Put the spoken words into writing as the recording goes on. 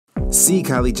See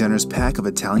Kylie Jenner's pack of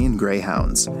Italian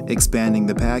Greyhounds. Expanding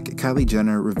the pack, Kylie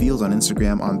Jenner revealed on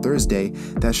Instagram on Thursday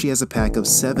that she has a pack of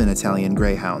 7 Italian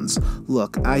Greyhounds.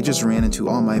 "Look, I just ran into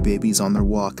all my babies on their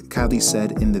walk," Kylie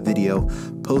said in the video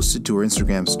posted to her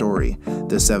Instagram story.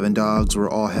 The 7 dogs were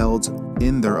all held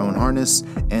in their own harness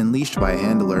and leashed by a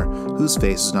handler whose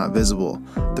face was not visible.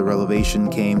 The revelation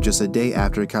came just a day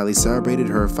after Kylie celebrated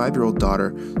her 5-year-old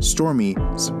daughter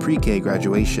Stormy's pre-K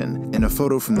graduation. In a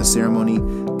photo from the ceremony,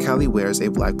 Kylie wears a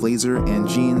black blazer and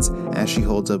jeans as she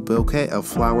holds a bouquet of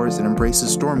flowers and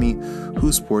embraces Stormy,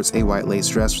 who sports a white lace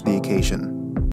dress for the occasion.